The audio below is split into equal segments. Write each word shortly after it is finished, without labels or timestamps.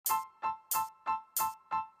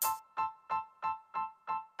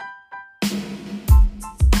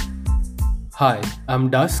Hi, I'm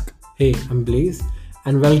Dusk. Hey, I'm Blaze,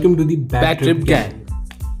 and welcome to the Bad Trip Gang.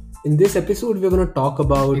 In this episode, we're going to talk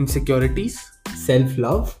about Insecurities self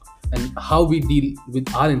love. and how we deal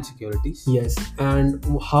with our insecurities. Yes, and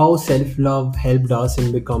how self love helped us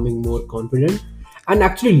in becoming more confident and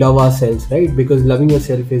actually love ourselves, right? Because loving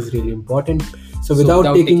yourself is really important. So,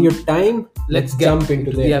 without taking your time, let's jump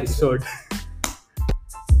into the episode.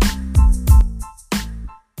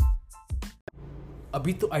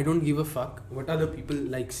 अभी तो I don't give a fuck what other people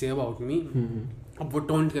like say about me. अब वो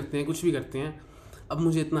taunt करते हैं, कुछ भी करते हैं, अब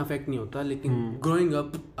मुझे इतना अफेक्ट नहीं होता. लेकिन growing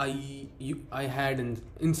up I had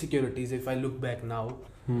insecurities. If I look back now,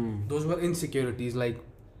 those were insecurities. Like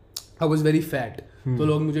I was very fat, तो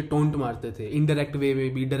लोग मुझे टोंट मारते थे इनडायरेक्ट वे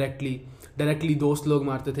में भी. डायरेक्टली दोस्त लोग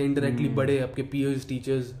मारते थे, इनडायरेक्टली बड़े आपके पीयर्स,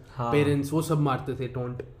 टीचर्स, पेरेंट्स, वो सब मारते थे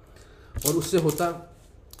टोंट. और उससे होता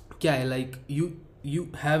क्या है, लाइक यू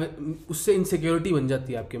हैव, उससे इनसिक्योरिटी बन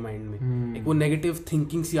जाती है आपके माइंड में. एक वो नेगेटिव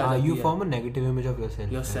थिंकिंग सी आ जाती है. You form a negative image of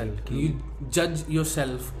yourself. You जज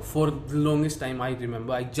yourself for the longest time. I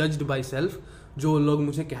remember I judged by self. जो लोग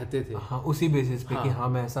मुझे कहते थे, हाँ, उसी बेसिस पे कि हाँ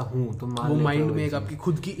मैं ऐसा हूँ, तो वो माइंड में एक आपकी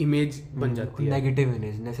खुद की इमेज बन जाती है. Negative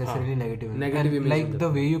image, necessarily negative image. Like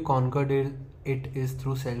the way you conquered it is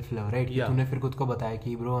through self love, right? तूने फिर खुद को बताया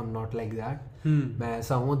कि bro I am not like that, मैं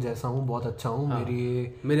ऐसा हूँ जैसा हूँ, बहुत अच्छा हूँ.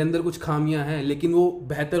 मेरे अंदर कुछ खामियां हैं, लेकिन वो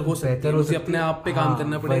बेहतर हो सकती है. उसे अपने आप पे काम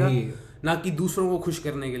करना पड़ेगा, ना कि दूसरों को खुश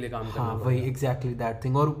करने के लिए काम करना पड़ेगा. वही एग्जैक्टली दैट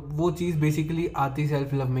थिंग. और वो चीज बेसिकली आती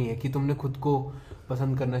सेल्फ लव में ही है कि तुमने खुद को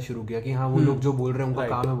पसंद करना शुरू किया कि हाँ वो लोग जो बोल रहे हैं उनका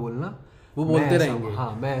काम है बोलना, वो बोलते रहेंगे.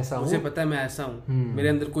 हाँ मैं ऐसा हूँ, मुझे पता है मैं ऐसा हूँ, मेरे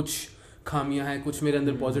अंदर कुछ खामियां हैं, कुछ मेरे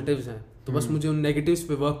अंदर पॉजिटिव्स हैं, तो बस मुझे उन नेगेटिव्स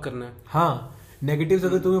पे वर्क करना है. हाँ, नेगेटिव्स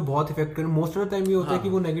अगर तुम्हें बहुत इफेक्ट करें, मोस्ट ऑफ द टाइम ये होता है कि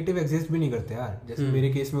वो नेगेटिव एग्जिस्ट भी नहीं करते यार. जैसे मेरे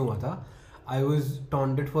केस में हुआ था, I was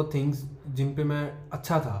taunted for things जिन पे मैं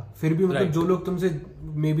अच्छा था, फिर भी मतलब जो लोग तुमसे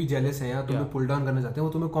मे बी जेलस हैं या तुम्हें पुल डाउन करना चाहते हैं,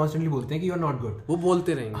 वो तुम्हें कॉन्स्टेंटली बोलते हैं कि यू आर नॉट गुड. वो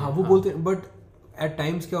बोलते रहेंगे. हाँ, वो बोलते हैं. बट एट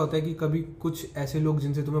टाइम्स क्या होता है कि कभी कुछ ऐसे लोग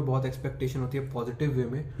जिनसे तुम्हें बहुत एक्सपेक्टेशन होती है पॉजिटिव वे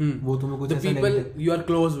में, वो तुम्हें कुछ ऐसा people you are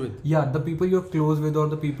close with, या the people you are close with और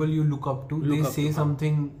the people you look up to, दे से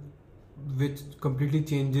something which completely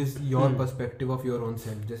changes your perspective of your own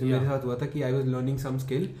self. जैसे मेरे साथ हुआ था कि I was learning some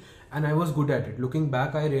skill and I was good at it. Looking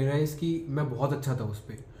back, I realized कि मैं बहुत अच्छा था उस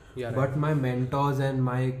पे. But my mentors and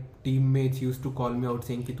my teammates used to call me out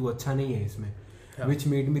saying कि तू अच्छा नहीं है इसमें, which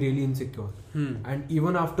made me really insecure. And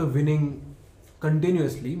even after winning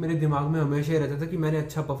continuously, मेरे दिमाग में हमेशा ये रहता था कि मैंने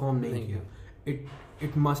अच्छा परफॉर्म नहीं किया.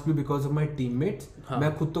 It must be because of my teammates. मैं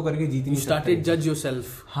खुद तो करके जीत नहीं सकता. Started judge yourself.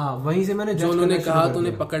 हाँ, वहीं से मैंने जो उन्होंने कहा तो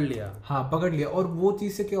उन्हें पकड़ लिया. हाँ, पकड़ लिया. और वो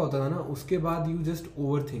चीज से क्या होता था ना, उसके बाद you just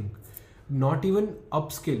overthink, not even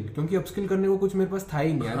upskill, क्योंकि upskill करने को कुछ मेरे पास था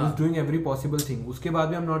ही नहीं. I was doing every possible thing. उसके बाद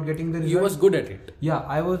भी I'm not getting the result. You was good at it.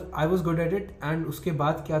 Yeah, I was good at it. And उसके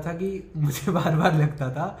बाद क्या था कि मुझे बार बार लगता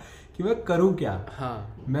था कि मैं करूं क्या.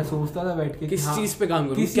 हाँ, मैं सोचता था बैठ के किस चीज पे काम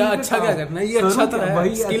करूं, क्या अच्छा क्या करना है, ये अच्छा तो है,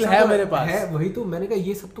 वही स्किल है मेरे पास है. वही तो मैंने कहा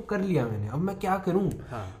ये सब तो कर लिया मैंने, अब मैं क्या करूं.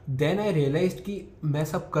 देन आई रियलाइज्ड कि मैं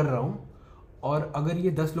सब कर रहा हूं, और अगर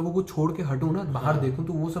ये 10 लोगों को छोड़ के हटूं ना, बाहर देखूं,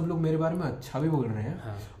 तो वो सब लोग मेरे बारे में अच्छा भी बोल रहे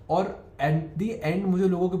हैं. और एट द एंड मुझे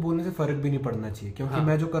लोगों के बोलने से फर्क भी नहीं पड़ना चाहिए, क्योंकि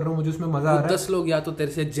मैं जो कर रहा हूँ मुझे उसमें मजा आ रहा है. 10 लोग या तो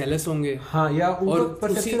तेरे से जेलस होंगे, हाँ, या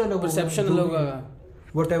परसेप्शन अलग होगा,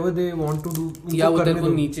 whatever they want to do, या वो तेरे को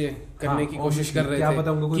नीचे करने की कोशिश कर रहे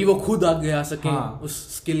थे कि वो खुद आगे आ सके उस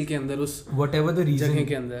स्किल के अंदर, उस whatever the reason जगह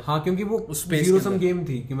के अंदर. हाँ, क्योंकि वो जीरो सम गेम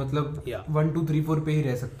थी कि मतलब 1 2 3 4 पे ही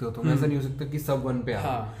रह सकते हो, तो ऐसा नहीं हो सकता कि सब 1 पे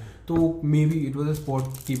आ. तो may be it was a spot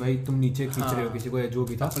कि भाई तुम नीचे खींच रहे हो किसी को, या जो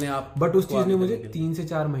भी था अपने आप. बट उस चीज ने मुझे 3 से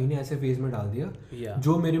 4 महीने ऐसे फेज में डाल दिया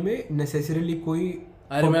जो मेरे में नेसेसरीली कोई,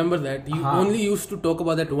 I remember that you only used to talk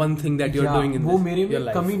about that one thing that you're doing in वो मेरे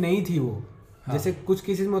में कमी नहीं थी वो. जैसे कुछ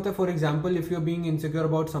केसेस में होता है, for example if you are being insecure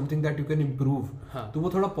about something that you can improve, तो वो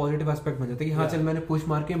थोड़ा पॉजिटिव एस्पेक्ट बन जाता है कि हाँ चल मैंने पुश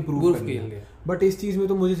मार के इंप्रूव कर लिया. बट इस चीज में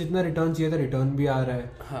तो मुझे जितना रिटर्न चाहिए था रिटर्न भी आ रहा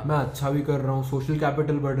है, मैं अच्छा भी कर रहा हूँ, सोशल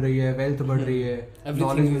कैपिटल बढ़ रही है, वेल्थ बढ़ रही है,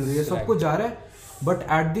 नॉलेज मिल रही है, सब कुछ जा रहा है. बट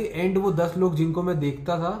एट द एंड वो 10 लोग जिनको मैं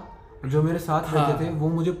देखता था, जो मेरे साथ रहते थे, वो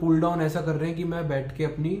मुझे पुल डाउन ऐसा कर रहे हैं कि मैं बैठ के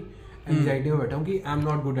अपनी एंजाइटी में बैठा हूँ कि आई am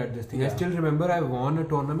not good at this thing. I still remember I von a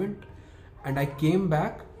tournament and I came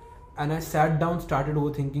back and I sat down, started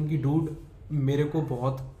overthinking कि dude मेरे को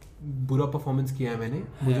बहुत बुरा परफॉर्मेंस किया है मैंने,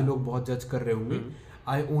 मुझे लोग बहुत जज कर रहे होंगे,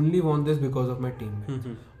 I only want this because of my teammates.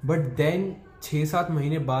 But then 6-7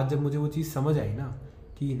 महीने बाद जब मुझे वो चीज़ समझ आई ना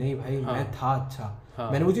कि नहीं भाई मैं था अच्छा,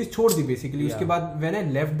 मैंने वो चीज़ छोड़ दी बेसिकली. उसके बाद when I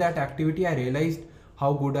left that activity I realized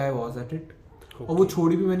how good I was at it. और वो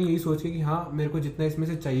छोड़ी भी मैंने यही सोच के कि हाँ मेरे को जितना इसमें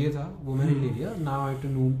से चाहिए था वो मैंने ले लिया. Now I have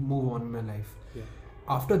to move on in my life.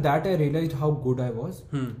 After that I realized how good I was.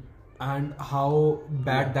 and how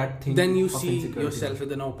bad that thing then you of see insecurity yourself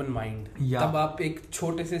with an open mind. Yeah. तब आप एक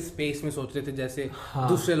छोटे से space में सोच रहे थे, जैसे हाँ,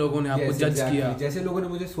 दूसरे लोगों ने आपको yes, जज exactly. किया, जैसे लोगों ने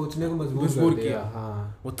मुझे सोचने को मजबूर कर दिया.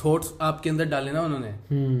 हाँ, वो थॉट्स आपके अंदर डाले ना उन्होंने.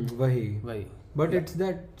 वही. बट इट्स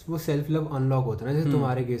दैट वो सेल्फ लव अनलॉक होता है ना, जैसे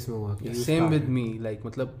तुम्हारे केस में हुआ कि सेम विद मी. लाइक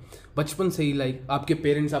मतलब बचपन से ही लाइक आपके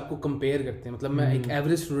पेरेंट्स आपको कंपेयर करते हैं. मतलब मैं एक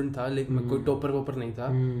एवरेज स्टूडेंट था, लेकिन मैं कोई टॉपर वॉपर नहीं था,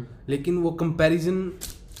 लेकिन वो कंपैरिजन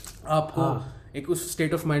आपको एक उस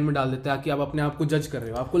स्टेट ऑफ माइंड में डाल देता है कि आप अपने आप को जज कर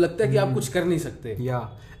रहे हो, आपको लगता है कि आप कुछ कर नहीं सकते. या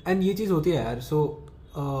एंड ये चीज़ होती है यार. So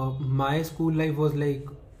my school life was like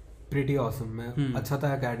pretty awesome. मैं अच्छा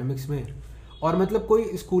था एकेडमिक्स में, और मतलब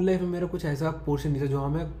कोई स्कूल लाइफ में मेरा कुछ ऐसा पोर्शन नहीं था जो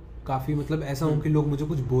मैं काफ़ी मतलब ऐसा हूँ कि लोग मुझे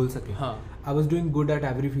कुछ बोल सके. I was doing good at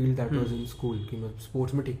every field that was in school. कि मैं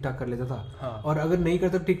स्पोर्ट्स में ठीक ठाक कर लेता था, और अगर नहीं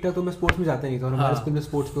करता ठीक ठाक तो मैं स्पोर्ट्स में जाता नहीं था. और हमारे स्कूल में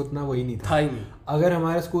स्पोर्ट्स पे उतना वही नहीं था. अगर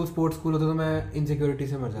हमारा स्कूल स्पोर्ट्स स्कूल होता तो मैं इनसिक्योरिटी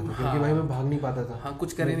से मर जाता, क्योंकि भाई मैं भाग नहीं पाता था,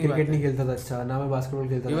 कुछ कर नहीं, क्रिकेट नहीं खेलता था अच्छा, ना मैं बास्केटबॉल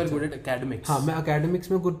खेलता था. हाँ, मैं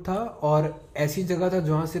अकेडमिक्स में गुड था, और ऐसी जगह था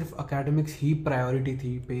जहाँ सिर्फ अकेडमिक्स ही प्रायोरिटी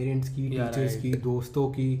थी. पेरेंट्स की, टीचर्स की, दोस्तों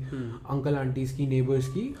की, अंकल आंटीज की, नेबर्स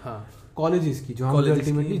की, कॉलेजेस की, जो मुझे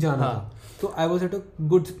अल्टीमेटली जाना था. तो I was at a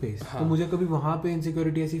good space. तो मुझे कभी वहां पे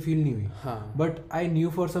इनसिक्योरिटी ऐसी फील नहीं हुई. But I knew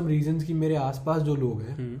for some reasons कि मेरे आसपास जो लोग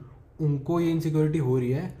हैं उनको ये इनसिक्योरिटी हो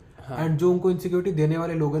रही है. एंड जो उनको इनसिक्योरिटी देने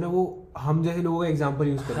वाले लोग हैं ना, वो हम जैसे लोगों का एग्जांपल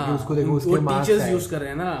यूज कर रहे हैं. उसको देखो, उसके मार्क्स टीचर्स यूज कर रहे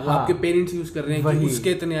हैं ना, वो आपके पेरेंट्स यूज कर रहे हैं कि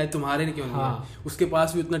उसके इतने आए, तुम्हारे क्यों नहीं आए, उसके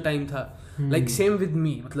पास भी उतना टाइम था. Like same with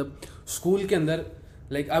me. मतलब स्कूल के अंदर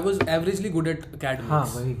like I was averagely good at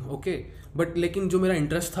academics, okay, but लेकिन जो मेरा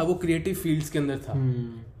इंटरेस्ट था वो क्रिएटिव फील्ड्स के अंदर था.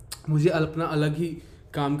 मुझे अपना अलग ही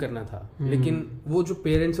काम करना था. लेकिन वो जो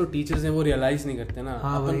पेरेंट्स और टीचर्स हैं वो रियलाइज नहीं करते ना.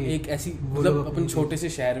 अपन एक ऐसी मतलब अपन छोटे से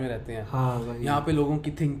शहर में रहते हैं, यहाँ पे लोगों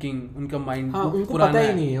की थिंकिंग, उनका माइंड उनको पता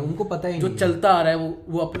ही नहीं है. उनको पता ही जो चलता आ रहा है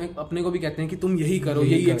वो अपने को भी कहते हैं कि तुम यही करो,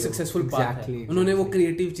 यही एक सक्सेसफुल पाथ है. उन्होंने वो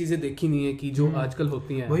क्रिएटिव चीजें देखी नहीं है कि जो आजकल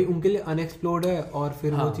होती हैं, वही उनके लिए अनएक्सप्लोर्ड है. और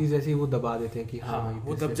फिर वो चीज ऐसे वो दबा देते हैं कि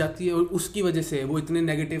वो दब जाती है, और उसकी वजह से वो इतने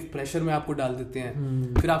नेगेटिव प्रेशर में आपको डाल देते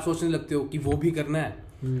हैं. फिर आप सोचने लगते हो कि वो भी करना है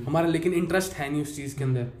हमारा, लेकिन इंटरेस्ट है नहीं उस चीज के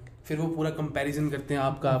अंदर. फिर वो पूरा कंपैरिजन करते हैं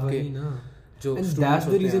आपका आपके जो and that's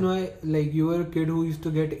the reason why like you were a kid who used to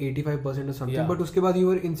get 85% or something, but उसके बाद you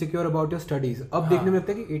were insecure about your studies. अब देखने में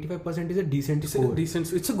लगता है कि 85% is a decent score.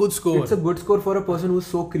 It's a good score. It's a good score for a person who is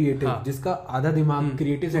so creative, जिसका आधा दिमाग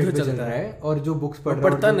creative side पे चल रहा है, और जो books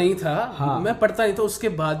पढ़ता नहीं था. मैं पढ़ता नहीं था, उसके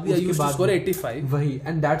बाद भी I used to score 85. वही,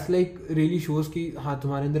 and that's like really shows कि हाँ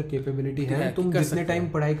तुम्हारे अंदर capability है, तुम जितने टाइम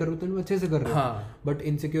पढ़ाई करो तुम अच्छे से कर रहे हो. But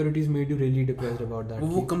insecurities made you really depressed about that.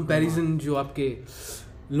 वो comparison जो आपके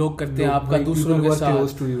लोग करते हैं आपका दूसरों के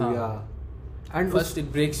साथ, and first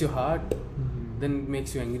it breaks your heart, then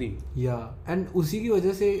makes you angry. And उसी की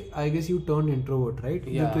वजह से I guess U turn introvert, right?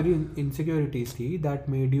 जो तेरी इनसिक्योरिटीज थी that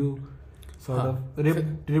made you sort of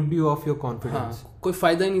ripped you off your confidence. कोई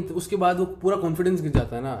फायदा ही नहीं था. उसके बाद वो पूरा कॉन्फिडेंस गिर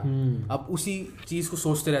जाता है ना. आप उसी चीज को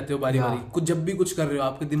सोचते रहते हो बारी बारी. कुछ जब भी कुछ कर रहे हो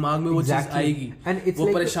आपके दिमाग में वो चीज आएगी, वो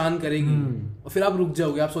परेशान करेगी, और फिर आप रुक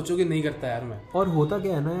जाओगे, आप सोचोगे नहीं करता यार मैं. और होता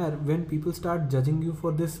क्या है ना यार, when people start judging you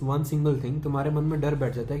for this one single thing, तुम्हारे मन में डर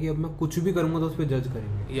बैठ जाता है कि अब मैं कुछ भी करूंगा तो उस पर जज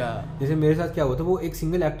करेंगे. जैसे मेरे साथ क्या हुआ था, वो एक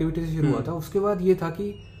सिंगल एक्टिविटी से शुरू हुआ था. उसके बाद ये था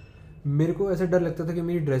कि मेरे को ऐसा डर लगता था कि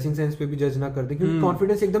मेरी ड्रेसिंग सेंस पे भी जज ना कर दे, क्योंकि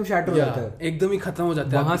कॉन्फिडेंस एकदम शैटर हो जाता है, एकदम ही खत्म हो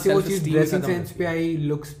जाता है. वहां से वो चीज ड्रेसिंग सेंस पे आई,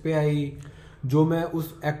 लुक्स पे आई, जो मैं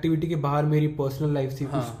उस एक्टिविटी के बाहर मेरी पर्सनल लाइफ थी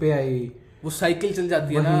उस पे आई. वो साइकिल चल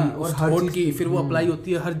जाती है ना, और हर चीज की फिर वो अप्लाई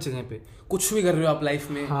होती है हर जगह पे. कुछ भी कर रहे हो आप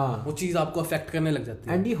लाइफ में, वो चीज आपको अफेक्ट करने लग जाती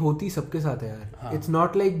है. एंड ये होती सबके साथ है यार. इट्स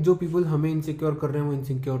नॉट लाइक जो पीपल हमें इनसिक्योर कर रहे हैं वो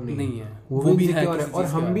इनसिक्योर नहीं है, वो भी इनसिक्योर है. और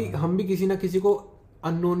हम भी किसी ना किसी को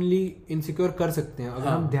अननोनली इनसिक्योर कर सकते हैं अगर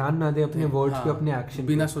हम ध्यान ना दें अपने वर्ड्स पे, अपने एक्शन,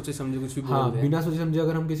 बिना सोचे समझे कुछ भी बोल दें. बिना सोचे समझे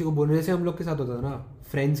अगर हम किसी को बोल रहे हैं, जैसे हम लोग के साथ होता था ना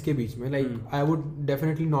फ्रेंड्स के बीच में, like I would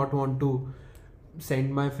definitely not want to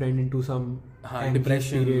send my friend into some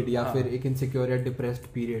depression period या फिर एक इनसिक्योर या डिप्रेस्ड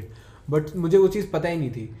पीरियड. बट मुझे वो चीज पता ही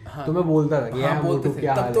नहीं थी, तो मैं बोलता था कि यार बोलते थे.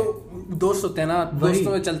 क्या हाल है, तो दोस्त होते हैं ना,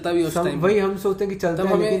 दोस्तों में चलता भी उस टाइम, वही हम सोचते हैं कि चलता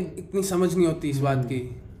है, लेकिन इतनी समझ नहीं होती इस बात की.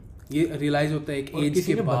 ये रियलाइज होता है एक एज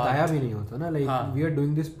के बाद, बताया भी नहीं होता ना. Like we are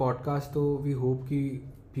doing this podcast, तो वी होप कि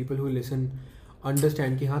पीपल हु लिसन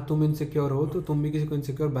अंडरस्टैंड कि हाँ तुम इनसिक्योर हो तो तुम भी किसी को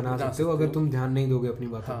इनसिक्योर बना सकते हो अगर तुम ध्यान नहीं दोगे अपनी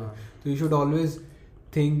बातों में. तो you should always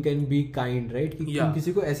think and be kind, right? कि तुम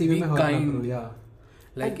किसी को ऐसी वे में हर्ट ना करो. या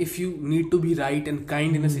like if you need to be right and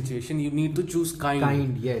kind in a situation, you need to choose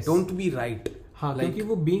kind. Yes, don't be right. हाँ, क्योंकि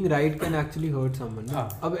वो being right can actually hurt someone.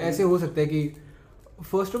 अब ऐसे हो सकता है कि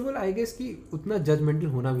first of all I guess कि उतना जजमेंटल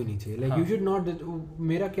होना भी नहीं चाहिए. लाइक यू शुड नॉट,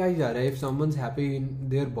 मेरा क्या ही जा रहा है if someone's happy in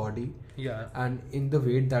their body and in the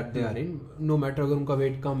weight that they are in, no matter अगर उनका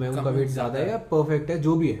वेट कम है, उनका वेट ज्यादा है या परफेक्ट है,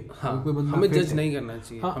 जो भी है. कोई बंदा हमें जज नहीं करना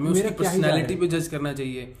चाहिए, हमें उसकी पर्सनालिटी पे जज करना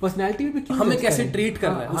चाहिए. पर्सनालिटी पे क्यों, हमें कैसे ट्रीट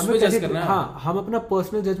करना है उस पे जज करना है. हाँ, हम अपना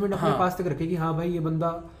पर्सनल जजमेंट अपने पास तक रखें कि हाँ भाई ये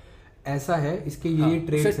बंदा ऐसा है, इसके ये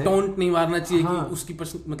ट्रेट्स हैं. टोंट नहीं मारना चाहिए कि उसकी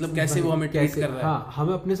मतलब कैसे वो हमें ट्रीट कर रहा है. हाँ,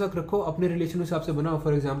 हमें अपने साथ रखो, अपने रिलेशन हिसाब से बनाओ.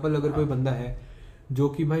 फॉर एग्जांपल अगर कोई बंदा है जो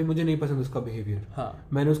कि भाई मुझे नहीं पसंद उसका बिहेवियर,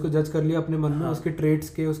 मैंने उसको जज कर लिया अपने मन में, उसके ट्रेट्स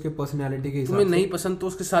के, उसके पर्सनालिटी के हिसाब से. तुम्हें नहीं पसंद तो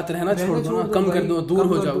उसके साथ रहना छोड़ दो ना, कम कर दो, दूर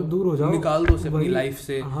हो जाओ, निकाल दो उसे अपनी लाइफ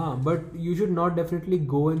से. हाँ, but you should not definitely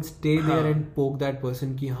go and stay there and poke that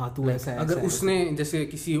person कि हाँ तू ऐसा है. अगर उसने जैसे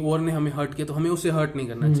किसी और ने हमें हर्ट किया तो हमें उसे हर्ट नहीं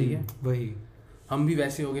करना चाहिए. वही हम भी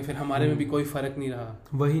वैसे हो गए, फिर हमारे में भी कोई फर्क नहीं रहा.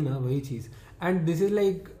 वही चीज. And this is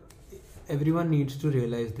like everyone needs to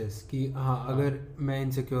realise this कि हाँ अगर मैं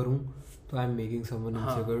इनसिक्योर हूँ तो I am making someone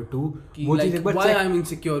insecure too. वो चीज एक बार why I am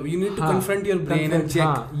insecure, you need to confront your brain and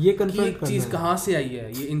check ये कन्फ्रंट करना चीज कहाँ से आई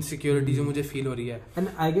है, ये इनसिक्योरिटी जो मुझे फील हो रही है. एंड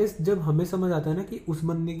आई गेस जब हमें समझ आता है ना कि उस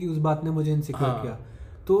बंदे की उस बात ने मुझे इनसिक्योर किया,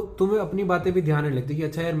 तो तुम्हें अपनी बातें भी ध्यान में लगती कि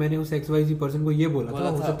अच्छा यार मैंने उस XYZ पर्सन को ये बोला था,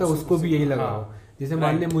 हो सकता है उसको भी यही लगा हो. जैसे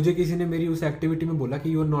मान ले मुझे किसी ने मेरी उस एक्टिविटी में बोला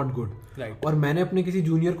कि यू आर नॉट गुड, और मैंने अपने किसी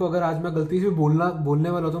जूनियर को अगर आज मैं गलती से बोलने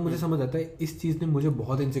वाला होता, मुझे समझ आता है इस चीज ने मुझे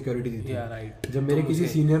बहुत इनसिक्योरिटी दी थी. जब मेरे किसी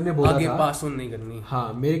सीनियर ने बोला था पास ऑन नहीं करनी,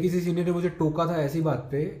 हाँ मेरे किसी सीनियर ने मुझे टोका था ऐसी बात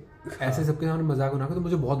पे, ऐसे सबके सामने मजाक बना के, तो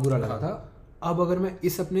मुझे बहुत बुरा लगा था. अब अगर मैं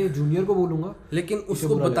इस अपने जूनियर को बोलूंगा, लेकिन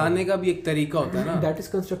उसको बताने का भी एक तरीका होता है ना, दैट इज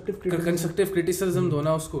कंस्ट्रक्टिव क्रिटिसिज्म दो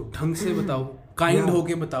ना, उसको ढंग से बताओ, काइंड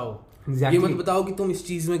होके बताओ. ये मत बताओ कि तुम इस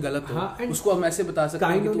चीज में गलत हो. उसको हम ऐसे बता सकते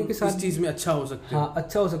हैं कि तुम इस चीज में अच्छा हो सकते हो.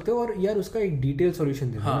 अच्छा हो सकते हो, और यार उसका एक डिटेल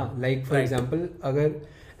सॉल्यूशन देना. लाइक फॉर एग्जांपल अगर,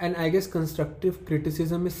 and I guess constructive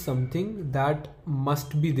criticism is something that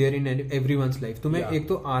must be there in everyone's life. तुम्हें एक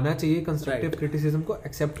तो आना चाहिए कंस्ट्रक्टिव क्रिटिसिज्म को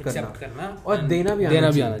एक्सेप्ट करना और देना भी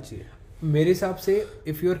आना चाहिए. मेरे हिसाब से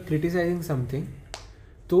if you are criticising something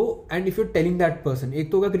तो, and if you are telling that person,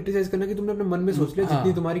 एक तो होगा क्रिटिसाइज करना कि तुमने अपने मन में सोच लिया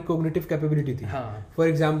जितनी तुम्हारी कॉग्निटिव कैपेबिलिटी थी. फॉर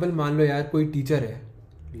एग्जांपल मान लो यार कोई टीचर है,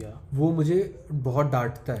 वो मुझे बहुत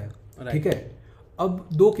डांटता है, ठीक है. अब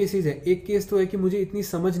दो केसेस है. एक केस तो है कि मुझे इतनी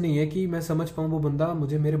समझ नहीं है कि मैं समझ पाऊँ वो बंदा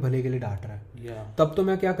मुझे मेरे भले के लिए डांट रहा है, तब तो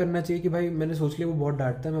मैं क्या करना चाहिए कि भाई मैंने सोच लिया वो बहुत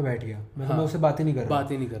डांटता है, मैं बैठ गया, मैं उससे बातें नहीं कर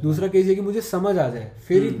रहा. दूसरा केस है कि मुझे समझ आ जाए,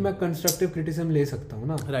 फिर मैं कंस्ट्रक्टिव क्रिटिसिज्म ले सकता हूँ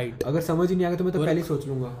ना. राइट. अगर समझ ही नहीं आएगा तो मैं तो पहले सोच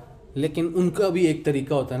लूंगा. लेकिन उनका भी एक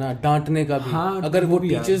तरीका होता है ना डांटने का भी. अगर वो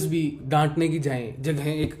टीचर्स भी डांटने की जगह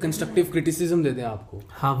एक कंस्ट्रक्टिव क्रिटिसिज्म दे दें आपको,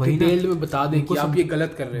 डिटेल में बता दें कि आप ये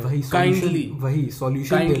गलत कर रहे हो, काइंडली वही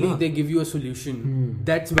सॉल्यूशन दे give you a solution,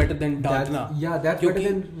 that's better than डांटना.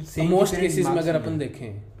 क्योंकि मोस्ट केसेस में अगर अपन देखें,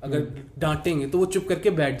 अगर डांटेंगे तो वो चुप करके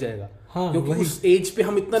बैठ जाएगा. क्योंकि उस एज पे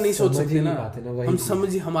हम इतना नहीं सोच सकते ना, हम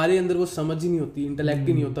समझ, हमारे अंदर वो समझ ही नहीं होती, इंटेलेक्ट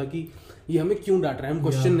ही नहीं होता कि ये हमें क्यों डांट रहा है. हम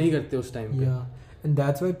क्वेश्चन नहीं करते उस टाइम पे. And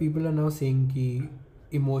that's why people are now saying कि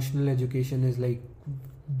emotional education is like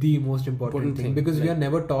the most important thing because we are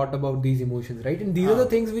never taught about these emotions, right? And these are the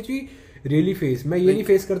things which we really face. मैं ये नहीं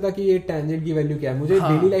face करता कि ये tangent की value क्या है, मुझे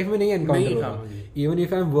daily life में नहीं encounter होगा. Even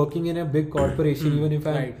if I'm working in a big corporation, even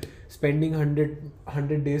if I'm spending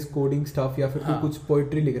 100 days coding stuff या फिर कुछ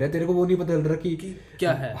पोइट्री लिख रहा है, तेरे को वो नहीं पता चल रहा कि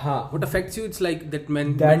क्या है. What affects you, it's like that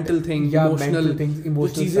mental thing,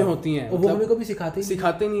 emotional चीजें होती हैं, वो हमें कभी सिखाते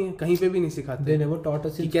नहीं है, कहीं पे भी नहीं सिखाते. They never taught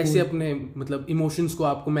us कि कैसे अपने मतलब इमोशंस को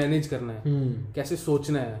आपको मैनेज करना है, कैसे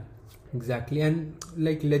सोचना है. Exactly. And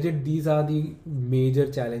like legit these are the major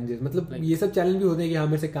challenges. मतलब ये सब चैलेंज भी होते हैं कि हाँ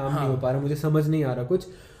मेरे से काम नहीं हो पा रहा, मुझे समझ नहीं आ रहा कुछ,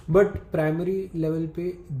 बट प्राइमरी लेवल पे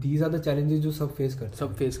दीज आर द चैलेंजेस जो सब फेस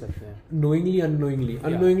करते हैं. नोइंगली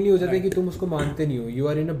अननोइंगली हो जाता है कि तुम उसको मानते नहीं हो. You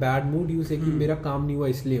are in a bad mood, you से कि मेरा काम नहीं हुआ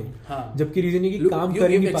इसलिए हूँ, जबकि रीजन है कि काम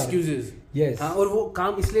कर ही नहीं पा रहे. Yes. और वो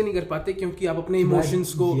काम इसलिए नहीं कर पाते क्योंकि आप अपने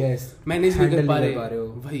इमोशंस को मैनेज नहीं कर पा रहे हो.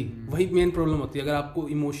 वही मेन प्रॉब्लम होती है. अगर आपको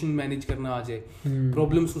इमोशन मैनेज करना आ जाए,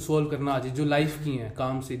 प्रॉब्लम्स को सॉल्व करना आ जाए जो लाइफ की हैं,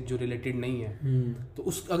 काम से जो रिलेटेड नहीं है, तो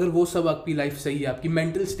उस अगर वो सब आपकी लाइफ सही है, आपकी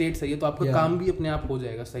मेंटल स्टेट सही है, तो आपका काम भी अपने आप हो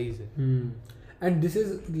जाएगा सही से. And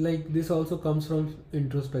this also comes from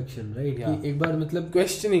introspection, right? कि एक बार मतलब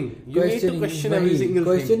questioning, you need to question every single thing.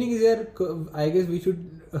 Questioning is there. I guess we should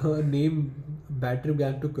name Bad Trip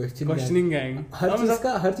Gang to questioning gang.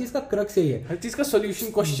 हर चीज का क्रक्स यही है. हर चीज का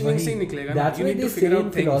solution questioning से ही निकलेगा. That's why they say in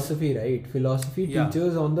philosophy, right? Philosophy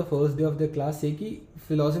teachers on the first day of the class say कि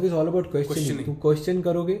philosophy is all about questioning. तुम क्वेश्चन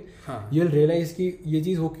करोगे, you'll realize कि ये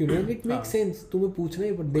चीज हो क्यों रही है. It makes sense. तुम्हें पूछना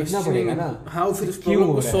ही देखना पड़ेगा ना. हाँ, फिर उस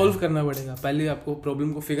प्रॉब्लम को सॉल्व करना पड़ेगा. पहले आपको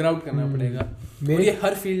प्रॉब्लम को फिगर आउट करना पड़ेगा. और ये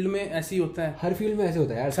हर फील्ड में ऐसे ही होता है. हर फील्ड में ऐसे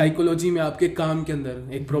होता है यार. साइकोलॉजी में आपके काम के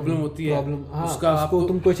अंदर एक प्रॉब्लम होती है. उसका आपको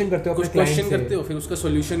तुम क्वेश्चन करते हो, कुछ क्वेश्चन करते हो, फिर उसका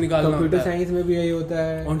सॉल्यूशन निकालना होता है. कंप्यूटर साइंस में भी यही होता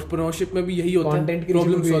है. एंटरप्रेन्योरशिप में भी यही होता है. कंटेंट क्रिएशन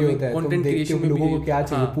में भी यही होता है. कंटेंट क्रिएशन में लोगों को क्या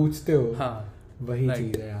चाहिए पूछते हो. हाँ, वही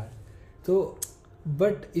चीज है यार. तो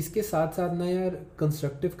बट इसके साथ साथ ना यार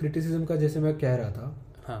कंस्ट्रक्टिव क्रिटिसिज्म का, जैसे मैं कह रहा था,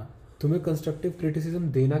 हाँ, तुम्हें कंस्ट्रक्टिव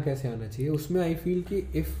क्रिटिसिज्म देना कैसे आना चाहिए. उसमें आई फील कि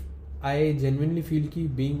इफ आई जेन्युइनली फील कि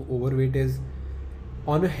being overweight is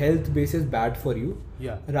on a health basis bad for you,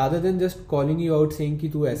 rather than just calling you out saying कि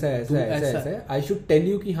तू ऐसा है, I should tell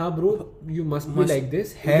you कि हाँ bro you must be like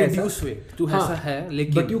this, है reduce weight, तू ऐसा है,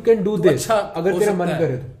 लेकिन but you can do this अगर तेरा मन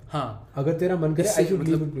करे तो. हाँ, अगर तेरा मन करे I should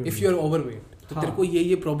give it. if you are overweight तो तेरे को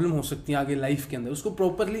ये प्रॉब्लम हो सकती है आगे लाइफ के अंदर. उसको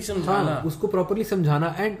प्रॉपर्ली समझाना. हाँ, उसको प्रॉपर्ली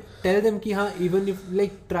समझाना एंड टेल देम कि हाँ even if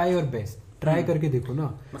like try your best, try करके देखो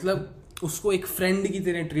ना. मतलब उसको एक फ्रेंड की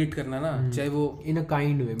तरह ट्रीट करना ना, चाहे वो इन a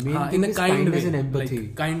kind way. In a kind way and empathy.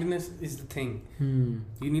 Kindness is the thing.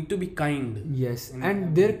 You need to be kind. Yes, and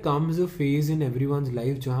there comes a phase in everyone's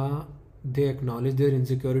life जहां दे acknowledge their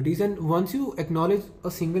insecurities, and once you acknowledge a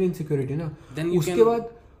single insecurity ना, उसके बाद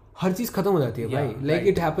हर चीज खत्म हो जाती है भाई. Like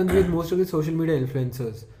it happens with most of the social media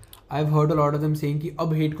influencers. I have heard a lot of them saying कि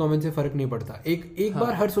अब हेट कमेंट से फर्क नहीं पड़ता. एक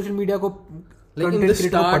बार हर सोशल मीडिया को लेकिन द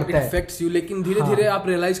स्टार्ट इफेक्ट्स यू, लेकिन धीरे धीरे आप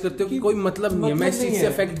रियलाइज करते हो कि कोई मतलब नहीं है, मैं इस चीज से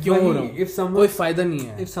अफेक्ट क्यों हो रहा हूं, कोई फायदा नहीं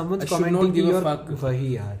है. इफ समवन्स कमेंटिंग योर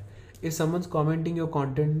वही यार, if someone's commenting your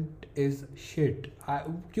content is shit,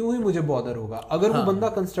 क्यों ही मुझे बॉदर होगा. अगर वो बंदा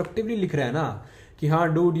कंस्ट्रक्टिवली लिख रहा है ना कि हाँ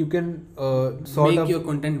dude you can sort make of your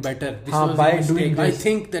content better, this हाँ, was by a mistake, doing I this.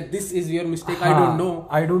 think that this is your mistake, हाँ,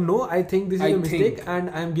 I don't know, I think this is a mistake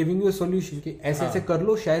and I am giving you a solution कि ऐसे ऐसे कर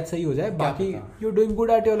लो शायद सही हो जाए. बाकी you're doing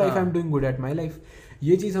good at your life, I'm doing good at my life.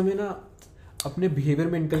 ये चीज हमें ना अपने बिहेवियर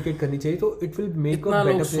में इनकलकेट करनी चाहिए तो it will make a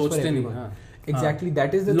better place for everyone. Exactly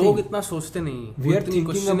that is the thing. लोग इतना सोचते नहीं. We are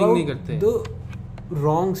thinking about the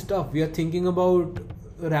wrong stuff. We are thinking about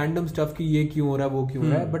random stuff कि ये क्यों हो रहा है, वो क्यों हो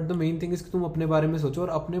रहा है. But the main thing is कि तुम अपने बारे में सोचो, और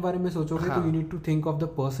अपने बारे में सोचोगे तो you need to think of the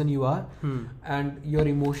person you are and your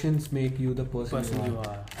emotions make you the person you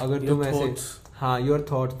are. अगर तुम ऐसे हाँ योर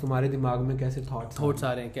थॉट्स, तुम्हारे दिमाग में कैसे थॉट्स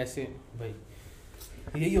आ रहे हैं, कैसे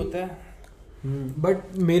भाई यही होता है.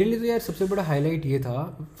 बट मेरे लिए तो यार सबसे बड़ा हाईलाइट ये था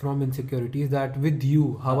from insecurities that with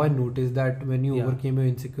you how I notice that when you overcame your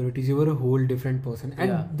insecurities you were a whole different person.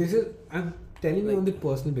 And this is I am telling you on the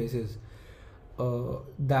personal basis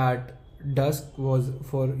that Dusk was,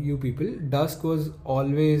 for you people, Dusk was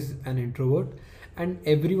always an introvert, and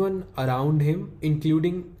everyone around him,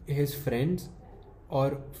 including his friends or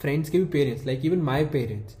friends के भी parents, like even my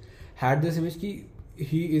parents, had this image कि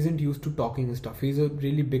he isn't used to talking and stuff. He's a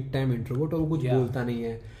really big time introvert और वो कुछ बोलता नहीं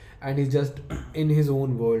है, and he's just in his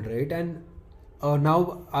own world, right? And now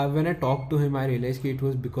when I talked to him I realized it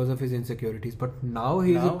was because of his insecurities, but now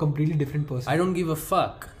he's a completely different person. I don't give a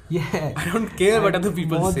fuck. Yeah, I don't care what other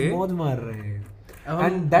people say. बहुत मार रहे हैं.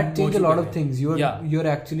 And that changed a lot of things. You're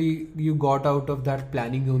actually, you got out of that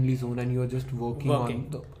planning only zone and you're just working on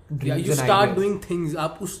the dreams. You start doing things.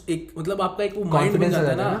 आप उस एक मतलब आपका एक वो माइंड बन जाता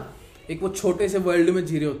है ना, एक वो छोटे से वर्ल्ड में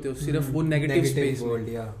जी रहे होते हो, सिर्फ वो नेगेटिव स्पेस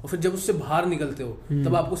में. और फिर जब उससे बाहर निकलते हो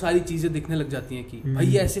तब आपको सारी चीजें दिखने लग जाती हैं कि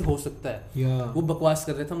भाई ऐसे हो सकता है. वो बकवास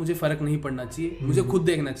कर रहा था, मुझे फर्क नहीं पड़ना चाहिए, मुझे खुद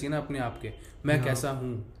देखना चाहिए ना अपने आप के, मैं कैसा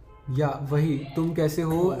हूँ. या वही तुम कैसे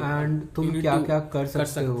हो एंड तुम क्या क्या कर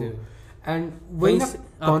सकते हो. एंड वही ना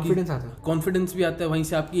कॉन्फिडेंस आता है, कॉन्फिडेंस भी आता है. वहीं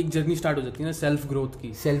से आपकी एक जर्नी स्टार्ट हो जाती है ना सेल्फ ग्रोथ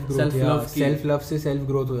की. सेल्फ लव से सेल्फ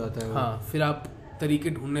ग्रोथ हो जाता है. हाँ, फिर आप तरीके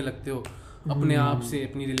ढूंढने लगते हो अपने आप से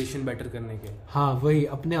अपनी रिलेशन बेटर करने के. हाँ वही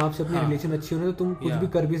अपने आप से अपनी रिलेशन अच्छी होने तो तुम कुछ भी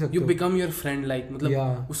कर भी सकते हो. You become your friend, like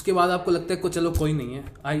मतलब उसके बाद आपको लगता है चलो कोई नहीं है,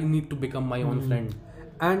 I need to become my own friend.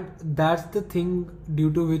 And that's the thing due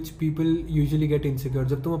to which people usually get insecure.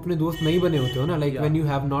 जब तुम अपने दोस्त नहीं बने होते हो ना, like when you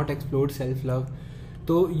have not explored self love,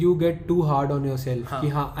 तो you get too hard on yourself कि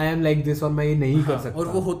हाँ I am like this और मैं ये नहीं कर सकता. और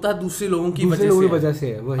वो होता दूसरे लोगों की वजह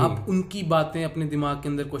से है. वही आप उनकी बातें अपने दिमाग के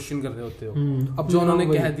अंदर क्वेश्चन कर रहे होते हो. अब जो उन्होंने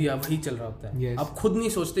कह दिया वही चल रहा होता है. आप खुद नहीं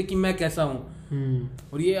सोचते कि मैं कैसा हूँ.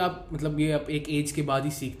 और ये आप मतलब ये आप एक एज के बाद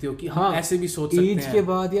ही सीखते हो कि हाँ ऐसे भी सोच सकते हैं. एज के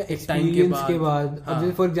बाद या एक्सपीरियंस के बाद.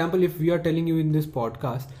 For example if we are telling you in this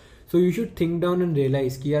podcast, so you should think down and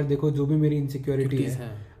realise कि यार देखो जो भी मेरी इनसिक्योरिटी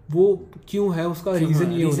है वो क्यों है, उसका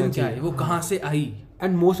रीजन ये होना चाहिए, वो कहाँ से आई.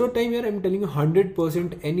 And most of the time, I'm telling you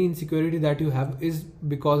 100% any insecurity that you have is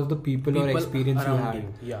because of the people or experience you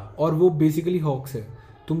had. और वो basically hawks है.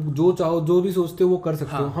 तुम जो चाहो, जो भी सोचते हो वो कर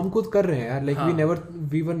सकते हो. हम खुद कर रहे हैं यार. Like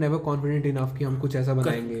we were never confident enough कि हम कुछ ऐसा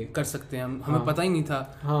बनाएंगे, कर सकते हैं. हमें पता ही नहीं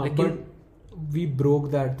था. लेकिन we broke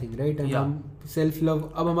that thing, right. And हम सेल्फ लव,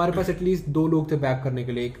 अब हमारे पास एटलीस्ट 2 लोग थे बैक करने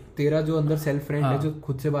के लिए. एक तेरा जो अंदर सेल्फ फ्रेंड है जो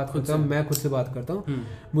खुद से बात करता है, मैं खुद से बात करता हूँ.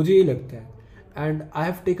 मुझे ये लगता है. And I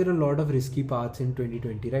have taken a lot of risky paths in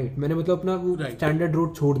 2020, right. मैंने मतलब अपना स्टैंडर्ड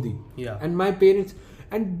रोड छोड़ दी. And my parents,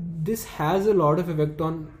 and this has a lot of effect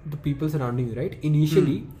on the people surrounding you, right.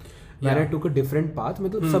 Initially when I took a different path,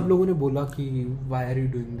 मतलब सब लोगों ने बोला कि why are you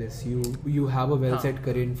doing this, you have a well set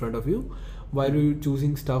career in front of you, why are you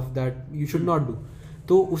choosing stuff that you should not do.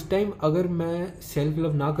 तो उस time अगर मैं सेल्फ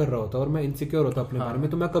लव ना कर रहा होता और मैं इनसिक्योर होता अपने बारे में,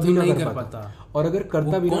 तो मैं कभी ना कर पाता. और अगर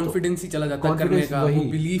करता भी ना, कॉन्फिडेंस ही चला जाता, करने का वो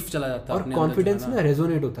बिलीफ चला जाता. और कॉन्फिडेंस ना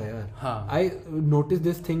रेजोनेट होता है यार. I notice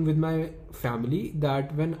this thing with my family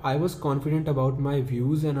that when I was confident about my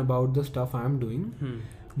views and about the stuff I am doing,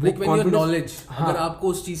 knowledge, अगर आपको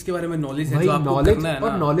उस चीज के बारे में नॉलेज है जो आपको करना है ना,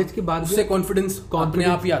 और नॉलेज के बाद उससे कॉन्फिडेंस अपने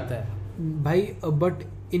आप ही आता है भाई. But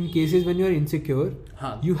in cases when you are insecure,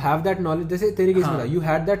 you have that knowledge. जैसे तेरे केस में था, you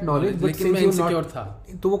had that knowledge, but since you not था,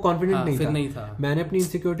 तो वो confident नहीं था. मैंने अपनी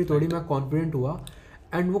insecurity तोड़ी, मैं confident हुआ,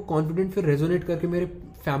 and वो confident फिर resonate करके मेरे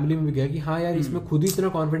फैमिली में भी गया कि हाँ यार इसमें खुद ही इतना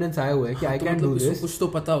कॉन्फिडेंस आया हुआ है कि आई कैन डू दिस. कुछ तो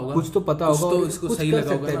पता होगा, तो इसको सही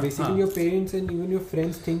लगा होगा. Basically your parents and even your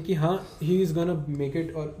friends think कि हाँ he is gonna make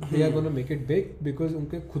it और they are gonna make it big because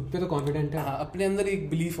उनके खुद पे तो कॉन्फिडेंट है. अपने अंदर एक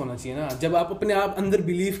बिलीफ होना चाहिए ना. जब आप अपने आप अंदर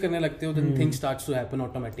बिलीव करने लगते हो then things starts to happen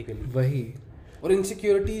automatically. वही. और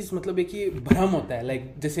इनसिक्योरिटीज मतलब एक ही भ्रम होता है.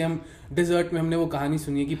 लाइक जैसे हम डेजर्ट में हमने वो कहानी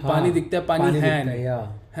सुनी है कि पानी दिखता है, पानी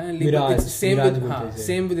है.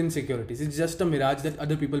 Same with insecurities. It's just a mirage that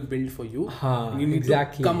other people build for you. You need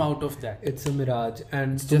to come out of that. It's a mirage,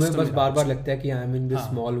 and तुम्हें बस बार-बार लगता है कि I am in this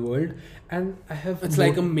small world, and it's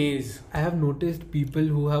like a maze. I have noticed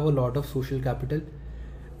people who have a lot of social capital.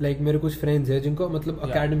 Like मेरे कुछ friends हैं जिनको मतलब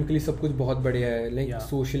अकेडमिकली सब कुछ बहुत बढ़िया है, लाइक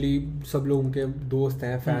सोशली सब लोग उनके दोस्त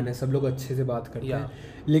हैं, फैन हैं, सब लोग अच्छे से बात करते हैं.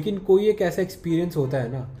 लेकिन कोई एक ऐसा एक्सपीरियंस होता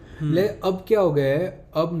है ना, अब क्या हो गया है,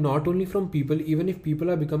 अब not only from people, even if people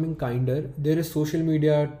are becoming kinder, there is social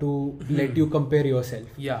media to let you compare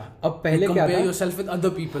yourself. अब पहले क्या था, योरसेल्फ विद अदर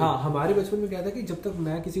पीपल. हाँ, हमारे बचपन में क्या था कि जब तक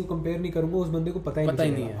मैं किसी को कंपेयर नहीं करूंगा उस बंदे को पता ही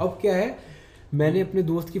नहीं है. अब क्या है, मैंने अपने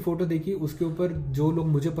दोस्त की फोटो देखी, उसके ऊपर जो लोग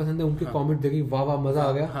मुझे पसंद है उनके कमेंट देखी, वाह वाह मजा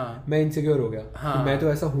आ गया. मैं इनसिक्योर हो गया. मैं तो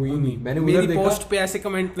ऐसा हुई नहीं. मैंने उधर देखा, पोस्ट पे ऐसे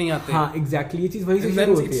कमेंट नहीं आते. हाँ एग्जैक्टली, ये चीज वही से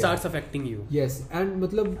शुरू होती है. It starts affecting you. Yes. And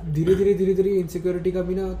मतलब धीरे धीरे इनसिक्योरिटी का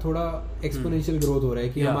भी ना थोड़ा एक्सपोनेंशियल ग्रोथ हो रहा है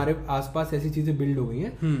कि हमारे आसपास ऐसी चीजें बिल्ड हो गई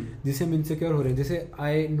हैं जिससे हम इनसिक्योर हो रहे हैं. जैसे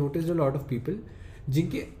I noticed a lot of people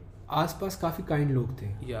जिनके आसपास काफी काइंड लोग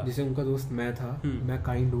थे. जैसे उनका दोस्त मैं था. मैं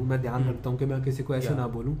काइंड हूँ, मैं ध्यान रखता हूँ कि मैं किसी को ऐसे ना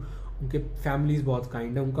बोलूँ. उनके फैमिलीज बहुत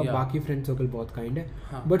काइंड है, उनका बाकी फ्रेंड सर्कल बहुत काइंड है,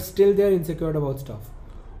 but still they are insecured about stuff.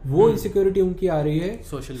 वो इनसिक्योरिटी उनकी आ रही है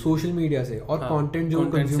सोशल मीडिया से और कंटेंट जो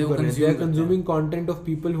कंज्यूम कर रहे हैं. They are consuming content of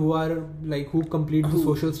people who are like who complete the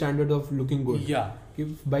social standard of looking good. कि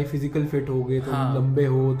भाई फिजिकल फिट हो गए, तुम लंबे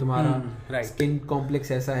हो, तुम्हारा स्किन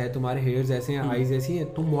कॉम्प्लेक्स ऐसा है, तुम्हारे हेयर्स ऐसे हैं, आईज ऐसी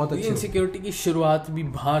हैं, तुम बहुत अच्छे. इनसिक्योरिटी की शुरुआत भी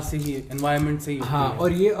बाहर से ही, एनवायरनमेंट से ही. हाँ,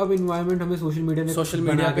 और ये अब एनवायरनमेंट हमें सोशल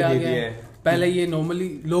मीडिया पे आ गया है. पहले ये नॉर्मली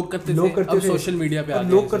लोग करते थे, अब सोशल मीडिया पे आ गए.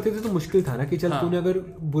 लोग करते थे तो मुश्किल था ना कि चल तूने अगर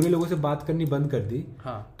बुरे लोगों से बात करनी बंद कर दी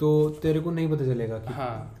तो तेरे को नहीं पता चलेगा कि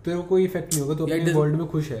तेरे को कोई इफेक्ट नहीं होगा, तो अपने वर्ल्ड में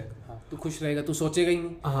खुश है. तू खुश रहेगा, तू सोचेगा ही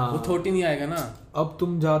नहीं, वो थॉट ही नहीं आएगा ना. अब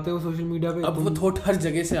तुम जाते हो सोशल मीडिया पे, अब वो थॉट हर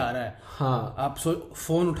जगह से आ रहा है. हाँ, आप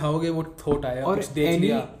फोन उठाओगे वो थॉट आएगा, और कुछ देख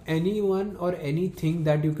लिया. एनीवन और anything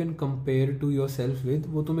that you can compare to yourself with,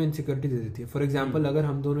 वो तुम्हें इनसिक्योरिटी दे देती है. फॉर एग्जांपल, अगर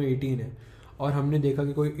हम दोनों 18 हैं और हमने देखा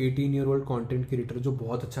कि कोई 18-year-old कंटेंट क्रिएटर जो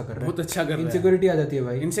बहुत अच्छा कर रहा है, इनसिक्योरिटी आ जाती है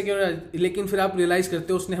भाई. इनसिक्योर, लेकिन फिर आप रियलाइज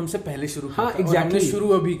करते हो उसने हमसे पहले शुरू किया. हाँ, एग्जैक्टली, शुरू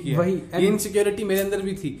अभी किया. वही ये इनसिक्योरिटी मेरे अंदर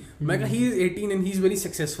भी थी. मैं कहा he is 18 and he is very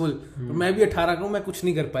सक्सेसफul, मैं भी 18 का हूं, मैं कुछ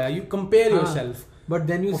नहीं कर पाया. You compare yourself, but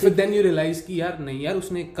then you realise कि यार नहीं यार,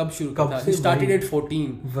 उसने कब शुरू किया था. ही स्टार्टेड एट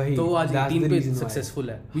 14, तो आज 18 पे सक्सेसफुल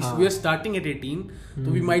है. वी आर स्टार्टिंग एट 18,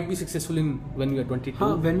 तो we might be successful in when we are 22.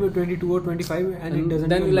 हां, व्हेन वी आर 22 और 25 and it doesn't,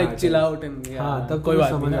 then we like chill out and हां, तब कोई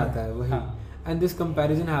समझ आता है. वही. And this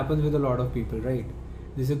comparison happens with a lot of people, right.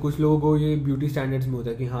 जैसे कुछ लोगों को ये ब्यूटी स्टैंडर्ड्स में होता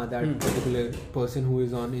है कि हाँ, that particular person who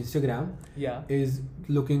is on Instagram is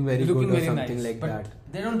looking very good और something like that.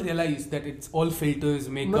 They don't realize that it's all filters,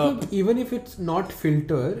 makeup. मतलब even if it's not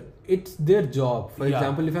filter, it's their job. For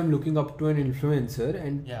example, if I'm looking up to an influencer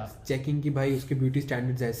and checking कि भाई उसके beauty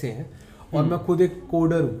standards ऐसे हैं, और मैं खुद एक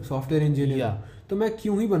कोडर हूँ, सॉफ्टवेयर इंजीनियर हूँ, तो मैं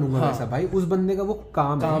क्यों ही बनूंगा वैसा भाई. उस बंदे का वो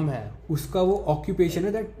काम है, उसका वो ऑक्यूपेशन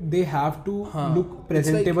है, that they have to look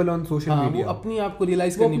presentable on social media. वो अपनी आप को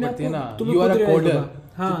रियलाइज करनी पड़ती है ना, यू आर अ कोडर.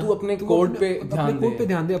 हाँ, तो तू अपने कोड पे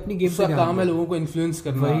ध्यान दे, अपनी गेम पे ध्यान दे. काम है लोगों को इन्फ्लुएंस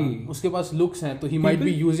करना. उसके पास लुक्स हैं तो he might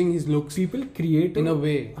be using his looks. People create in a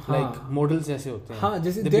way like models जैसे होते हैं. हां,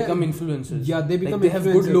 जैसे दे बिकम इन्फ्लुएंसर्स. या they become, they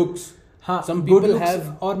have good looks. हाँ, some people have,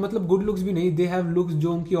 और मतलब गुड लुक्स भी नहीं, दे हैव लुक्स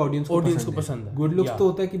जो उनकी ऑडियंस को पसंद है. गुड लुक्स तो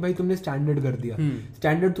होता है कि भाई तुमने स्टैंडर्ड कर दिया.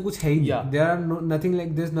 स्टैंडर्ड तो कुछ है ही नहीं. There are nothing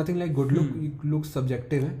like this, nothing like good look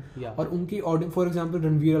subjective है. और उनकी audience, for example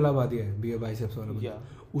Ranveer Allahbadia है, बियर बाइसेप्स वाला,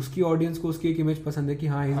 उसकी ऑडियंस को उसकी एक इमेज पसंद है कि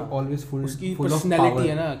हाँ he is always full of personality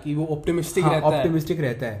है ना, कि वो ऑप्टिमिस्टिक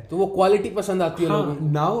रहता है, तो वो क्वालिटी पसंद आती है लोगों को.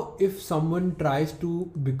 Now if someone tries to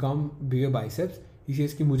become beer biceps,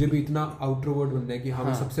 इस कि मुझे भी इतना आउटरोवर्ड बनना है कि हाँ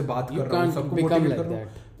मैं सबसे बात कर रहा हूँ, सबको मोटिवेट कर रहा हूँ,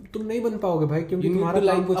 तुम नहीं बन पाओगे भाई, क्योंकि तुम्हारा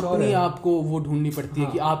लाइफ कुछ और है. अपनी आपको वो ढूंढनी पड़ती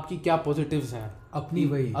है कि आपकी क्या पॉजिटिव्स हैं अपनी.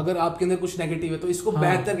 वही अगर आपके अंदर कुछ नेगेटिव है तो इसको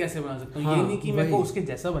बेहतर कैसे बना सकता हूँ. ये नहीं कि मेरे को उसके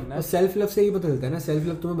जैसा बनना है. सेल्फ लव से ही पता चलता है ना. सेल्फ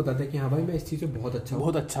लव तुम्हें बताता है कि हाँ भाई मैं इस चीज में बहुत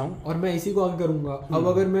अच्छा हूँ और मैं इसी को आगे करूंगा. अब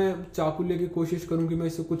अगर मैं चाकू लेके कोशिश करूँ कि मैं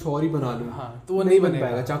इससे कुछ और ही बना लूँ, तो वो नहीं बन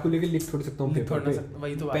पाएगा. चाकू लेके लिख थोड़ सकता हूँ पेपर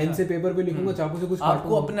पे, पेन से पेपर पे लिखूंगा, चाकू से कुछ.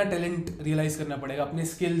 आपको अपना टैलेंट रियलाइज करना पड़ेगा, अपने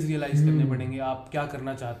स्किल्स रियलाइज करने पड़ेंगे, आप क्या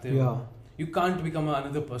करना चाहते हो. You can't become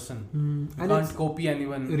another person. You can't copy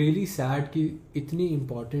anyone. Really sad कि इतनी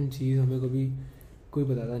important चीज हमें कभी कोई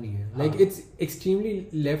बताता नहीं है. Like it's extremely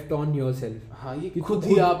left on yourself. हाँ, ये खुद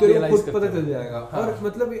ही आप realize करते हो, पता चल जाएगा. और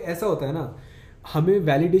मतलब ऐसा होता है ना, हमें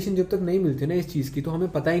validation जब तक नहीं मिलती ना इस चीज की, तो हमें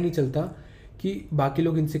पता ही नहीं चलता कि बाकी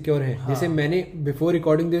लोग insecure हैं. जैसे मैंने before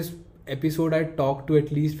recording this episode I talk to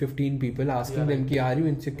at least 15 people asking them कि आर यू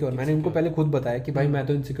इनसिक्योर. मैंने उनको पहले खुद बताया कि भाई मैं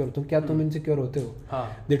तो इनसिक्योर होता हूँ, क्या तुम इनसिक्योर होते हो?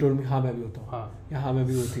 दे टोल्ड मी हाँ मैं भी होता हूँ, हाँ मैं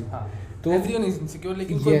भी होती हूँ. तो एवरीवन इज इनसिक्योर,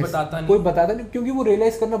 लेकिन कोई बताता नहीं, क्योंकि वो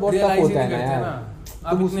रियलाइज करना बहुत टफ होता है ना यार.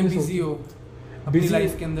 आप इतने बिजी हो अपनी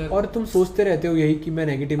लाइफ के अंदर और तुम सोचते रहते हो यही कि मैं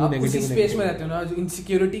नेगेटिव हूं, नेगेटिव स्पेस में रहते हो ना, जो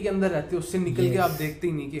इनसिक्योरिटी के अंदर रहते हो, उससे निकल के आप देखते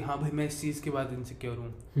ही नहीं कि हाँ भाई मैं इस चीज के बाद इनसिक्योर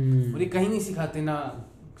हूँ. और ये कहीं नहीं सिखाते ना,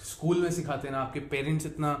 स्कूल में सिखाते ना, आपके पेरेंट्स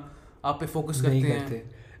इतना आप पे फोकस करते हैं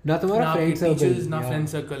ना, तुम्हारा फ्रेंड सर्कल ना, फ्रेंड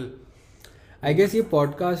सर्कल. आई गेस ये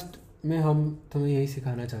पॉडकास्ट में हम तुम्हें यही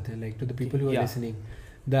सिखाना चाहते हैं, like to the people who are listening,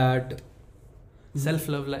 that self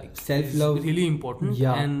love really important.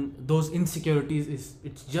 And those insecurities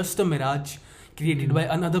it's just a mirage created by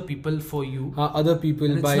another people for you, other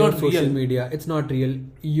people by your social media. It's not real.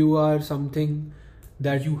 You are something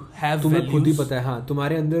that you have, तुम्हें खुद ही पता है. हाँ,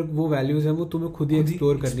 तुम्हारे अंदर वो values हैं, वो तुम्हें खुद ही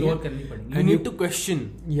एक्सप्लोर करनी पड़ेगी. You need to question.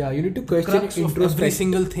 Yeah, you need to question every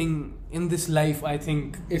single thing in this life. I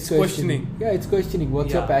think it's questioning. Yeah, it's questioning.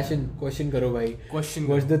 What's your passion? Question करो भाई. Question.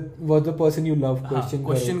 What's the person you love?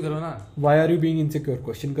 Question करो ना. Why are you being insecure?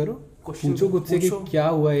 Question करो. पूछो खुद से कि क्या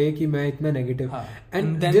हुआ है कि मैं इतना negative.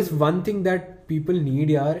 And just one thing that people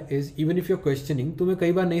need यार is, even if you are questioning, तुम्हें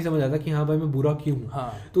कई बार नहीं समझ आता कि हाँ भाई मैं बुरा क्यों हूँ.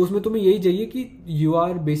 तो उसमें तुम्हें यही चाहिए कि you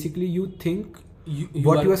are basically, you think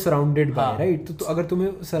what you are surrounded by, right. तो अगर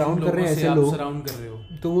तुम्हें सराउंड कर रहे हैं ऐसे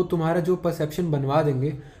लोग, तो वो तुम्हारा जो परसेप्शन बनवा देंगे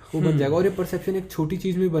वो बन जाएगा. और ये परसेप्शन एक छोटी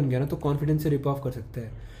चीज में बन गया ना, तो कॉन्फिडेंस से रिप ऑफ कर सकता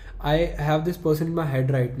है. I have this person in my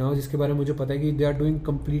head right now, जिसके बारे में मुझे पता है कि they are doing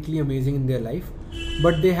completely amazing in their life,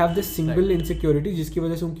 but they have this single insecurity जिसकी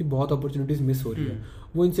वजह से उनकी बहुत अपॉर्चुनिटीज मिस हो रही है.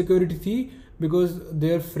 वो इनसिक्योरिटी थी because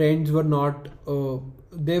their friends were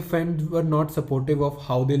not supportive of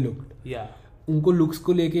how they looked. उनको लुक्स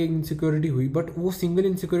को लेके इनसिक्योरिटी हुई, बट वो सिंगल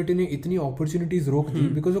इनसिक्योरिटी ने इतनी अपॉर्चुनिटीज रोक दी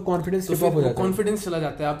बिकॉज वो कॉन्फिडेंस स्लिप ऑफ हो जाता है. कॉन्फिडेंस चला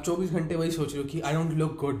जाता है. आप 24 घंटे वही सोच रहे हो कि आई डोंट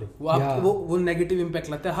लुक गुड. वो नेगेटिव इंपैक्ट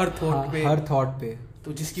लाता है हर थॉट पे.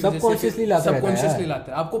 तो जिसकी वजह से सबकॉन्शियसली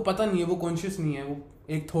लाता है. आपको पता नहीं है, वो कॉन्शियस नहीं है, वो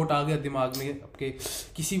एक थॉट आ गया दिमाग में आपके,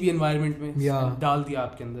 किसी भी एनवायरनमेंट में डाल दिया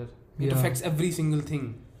आपके अंदर. It affects every single thing.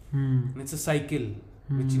 It's a cycle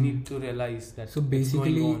which you need to realise that. So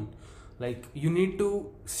basically like you need to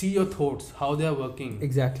see your thoughts, how they are working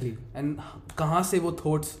exactly, and कहाँ से वो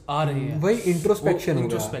thoughts आ रहे हैं. वही इंट्रोस्पेक्शन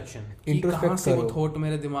कहाँ से वो thought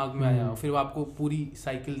मेरे दिमाग में आया. फिर आपको पूरी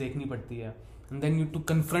साइकिल देखनी पड़ती है, and then you to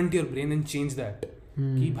confront your brain and change that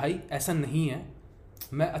कि भाई ऐसा नहीं है,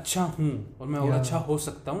 मैं अच्छा हूँ और मैं और अच्छा हो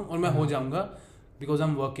सकता हूँ और मैं हो जाऊंगा because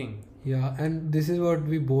I'm working. Yeah, and this is what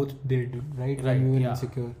we both did, right? When we were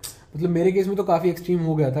insecure. मतलब मेरे केस में तो काफी एक्सट्रीम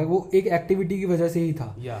हो गया था. वो एक एक्टिविटी की वजह से ही था.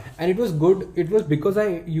 And it was good. It was because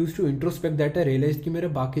I used to introspect that I realised कि मेरा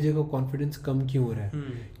बाकी जगह कॉन्फिडेंस कम क्यों हो रहा है.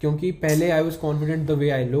 क्योंकि पहले I was confident the way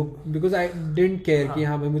I look because I didn't care कि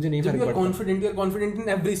हाँ भाई मुझे नहीं फर्क पड़ता. Confident, you are confident in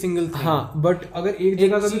every single thing. हाँ, बट अगर एक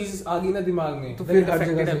जगह का चीज आ गई ना दिमाग में, तो फिर हर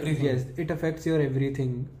जगह yes it affects your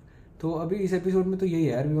everything. तो अभी इस एपिसोड में तो यही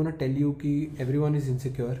है यार, we want to tell you कि एवरीवन इज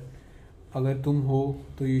इनसिक्योर, अगर तुम हो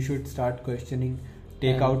तो you should start questioning,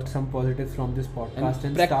 take out some positives from this podcast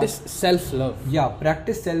and practice self-love. Yeah,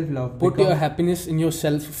 practice self-love. Put your happiness in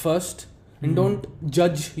yourself first and don't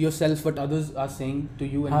judge yourself what others are saying to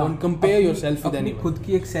you and don't compare yourself with anyone. खुद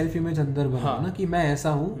की एक self image अंदर बनाओ ना कि मैं ऐसा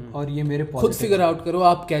हूँ और ये मेरे खुद फिगर आउट करो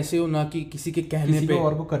आप कैसे हो, ना कि किसी के कहने किसी पे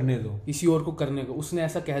और को करने दो, किसी और को करने को। उसने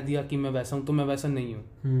ऐसा कह दिया कि मैं वैसा हूँ तो मैं वैसा नहीं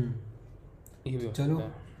हूँ। चलो,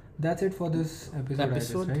 that's it for this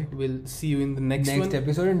episode, right? We'll see you in the next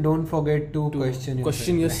episode, and don't forget to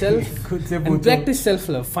question yourself खुद से and practice self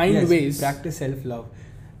love. Find ways. Practice self love,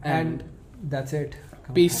 and that's it.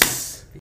 Peace.